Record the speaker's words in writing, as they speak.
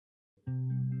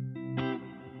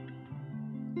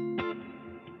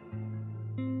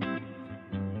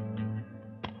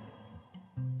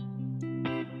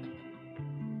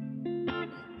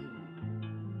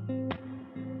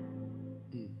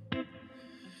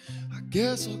I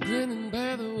guess I'll grin and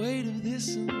bear the weight of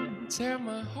this and tear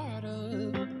my heart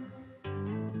up.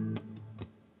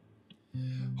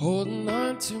 Holding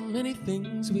on to many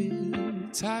things will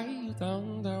tie you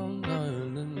down, down,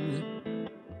 darling.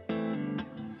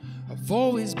 I've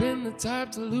always been the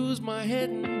type to lose my head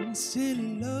in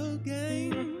silly love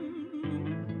games.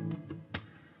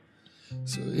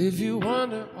 So if you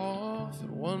wander off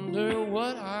and wonder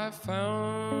what I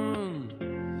found,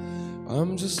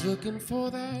 I'm just looking for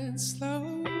that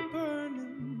slow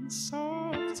burning,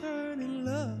 soft turning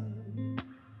love.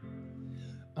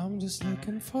 I'm just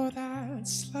looking for that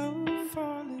slow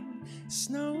falling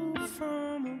snow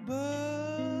from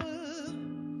above.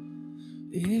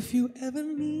 If you ever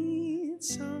need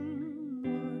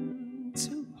someone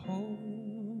to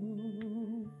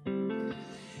hold,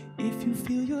 if you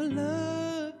feel your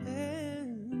love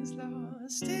has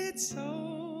lost its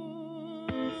soul,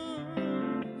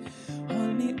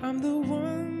 honey, I'm the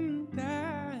one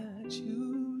that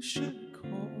you should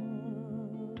call.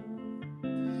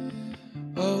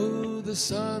 Oh, the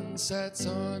sun sets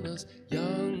on us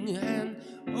young and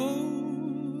old.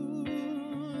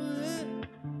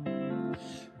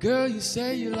 Girl, you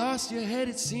say you lost your head.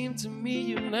 It seemed to me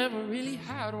you never really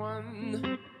had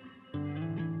one.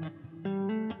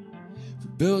 We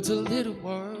built a little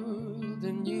world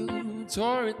and you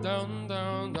tore it down,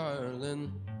 down,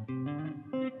 darling.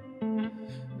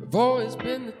 I've always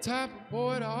been the type of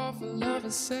boy to offer love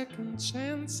a second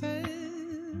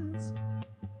chances.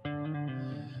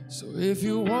 So if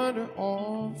you wander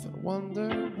off and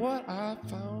wonder what I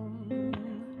found,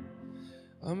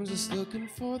 I'm just looking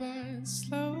for that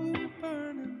slow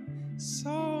burning,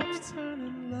 soft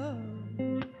turning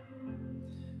love.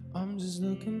 I'm just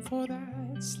looking for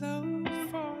that slow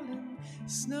falling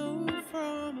snow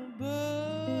from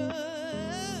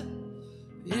above.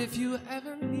 If you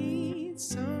ever need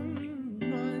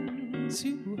someone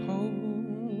to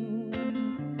hold,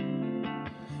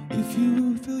 if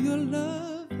you feel your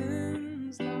love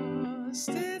has lost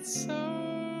its soul,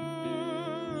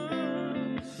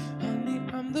 honey,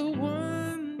 I'm the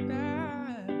one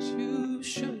that you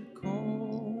should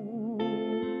call.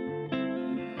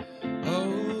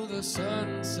 Oh, the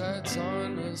sun sets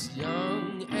on us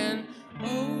young and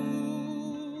old.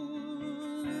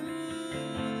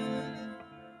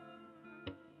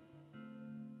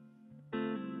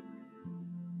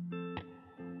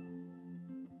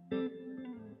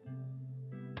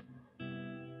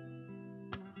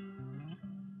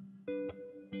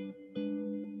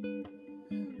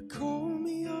 Call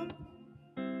me up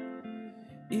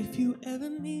if you ever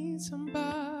need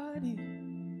somebody.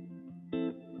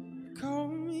 Call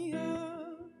me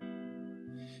up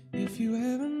if you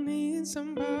ever need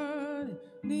somebody,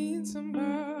 need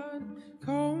somebody.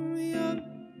 Call me up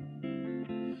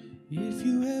if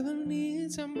you ever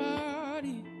need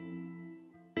somebody.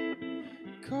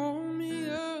 Call me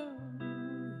up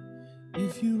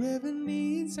if you ever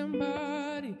need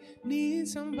somebody, need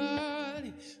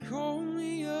somebody. Call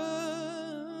me up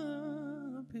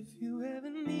if you ever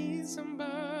need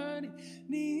somebody,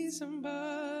 need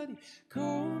somebody.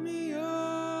 Call me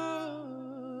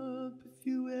up if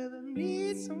you ever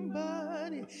need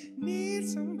somebody, need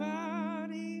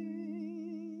somebody.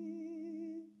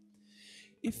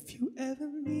 If you ever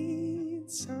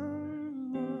need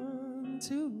someone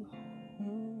to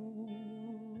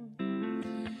hold,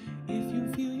 if you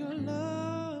feel your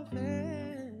love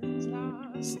has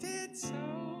lost its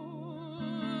soul,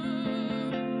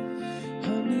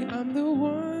 honey, I'm the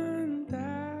one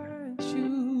that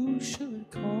you should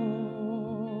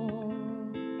call.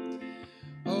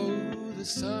 Oh, the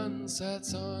sun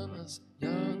sets on us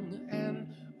young